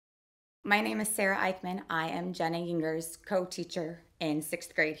My name is Sarah Eichman. I am Jenna Yuenger's co-teacher in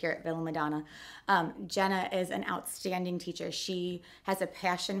 6th grade here at Villa Madonna. Jenna is an outstanding teacher. She has a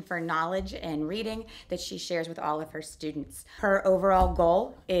passion for knowledge and reading that she shares with all of her students. Her overall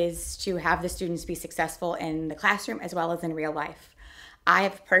goal is to have the students be successful in the classroom as well as in real life. I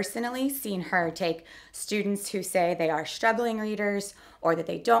have personally seen her take students who say they are struggling readers or that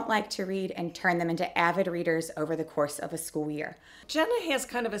they don't like to read and turn them into avid readers over the course of a school year. Jenna has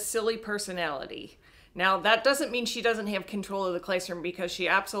kind of a silly personality. Now, that doesn't mean she doesn't have control of the classroom, because she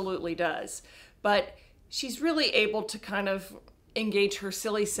absolutely does. But she's really able to kind of engage her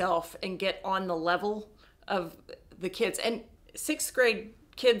silly self and get on the level of the kids. And 6th grade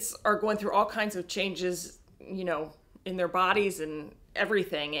kids are going through all kinds of changes, in their bodies and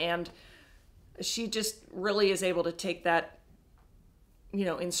everything. And she just really is able to take that,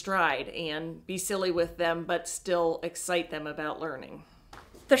 in stride and be silly with them, but still excite them about learning.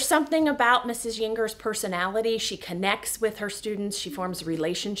 There's something about Mrs. Yuenger's personality. She connects with her students. She forms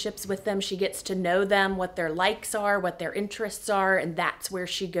relationships with them. She gets to know them, what their likes are, what their interests are, and that's where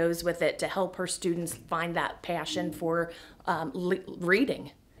she goes with it to help her students find that passion for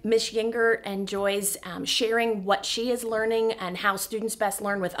reading. Ms. Yuenger enjoys sharing what she is learning and how students best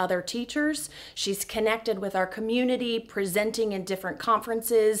learn with other teachers. She's connected with our community, presenting in different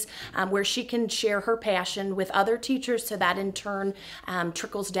conferences where she can share her passion with other teachers, so that in turn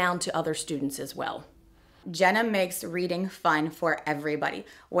trickles down to other students as well. Jenna makes reading fun for everybody.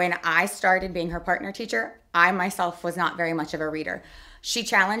 When I started being her partner teacher, I myself was not very much of a reader. She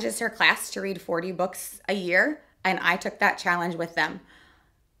challenges her class to read 40 books a year, and I took that challenge with them.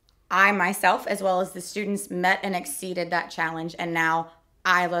 I myself, as well as the students, met and exceeded that challenge, and now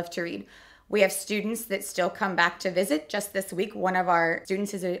I love to read. We have students that still come back to visit. Just this week, one of our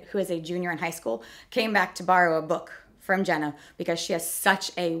students who is a junior in high school came back to borrow a book from Jenna because she has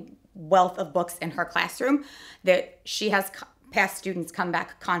such a wealth of books in her classroom that she has past students come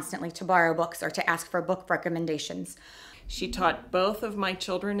back constantly to borrow books or to ask for book recommendations. She taught both of my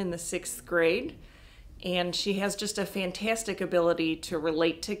children in the 6th grade. And she has just a fantastic ability to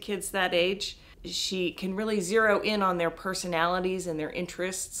relate to kids that age. She can really zero in on their personalities and their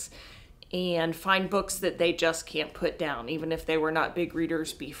interests and find books that they just can't put down, even if they were not big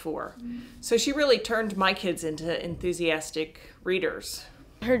readers before. So she really turned my kids into enthusiastic readers.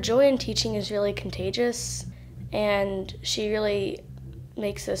 Her joy in teaching is really contagious, and she really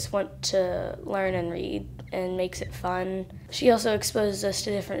makes us want to learn and read and makes it fun. She also exposes us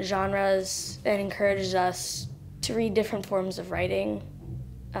to different genres and encourages us to read different forms of writing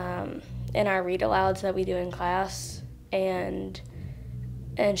in our read-alouds that we do in class, and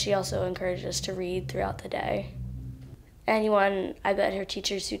she also encourages us to read throughout the day. Anyone, I bet her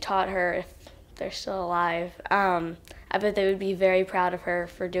teachers who taught her, if they're still alive, I bet they would be very proud of her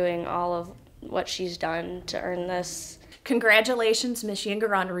for doing all of what she's done to earn this. Congratulations, Ms.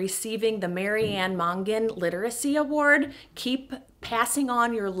 Yuenger, on receiving the Mary Ann Mongan Literacy Award. Keep passing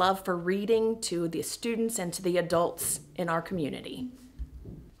on your love for reading to the students and to the adults in our community.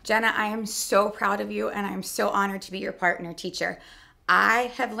 Jenna, I am so proud of you, and I'm so honored to be your partner teacher.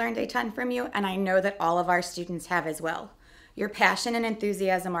 I have learned a ton from you, and I know that all of our students have as well. Your passion and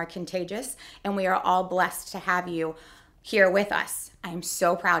enthusiasm are contagious, and we are all blessed to have you here with us. I am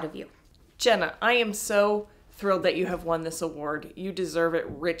so proud of you. Jenna, I am so thrilled that you have won this award. You deserve it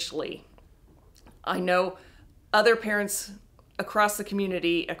richly. I know other parents across the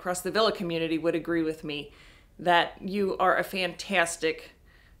community, across the Villa community, would agree with me that you are a fantastic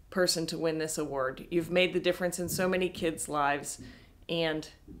person to win this award. You've made the difference in so many kids' lives, and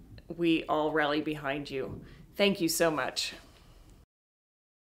we all rally behind you. Thank you so much.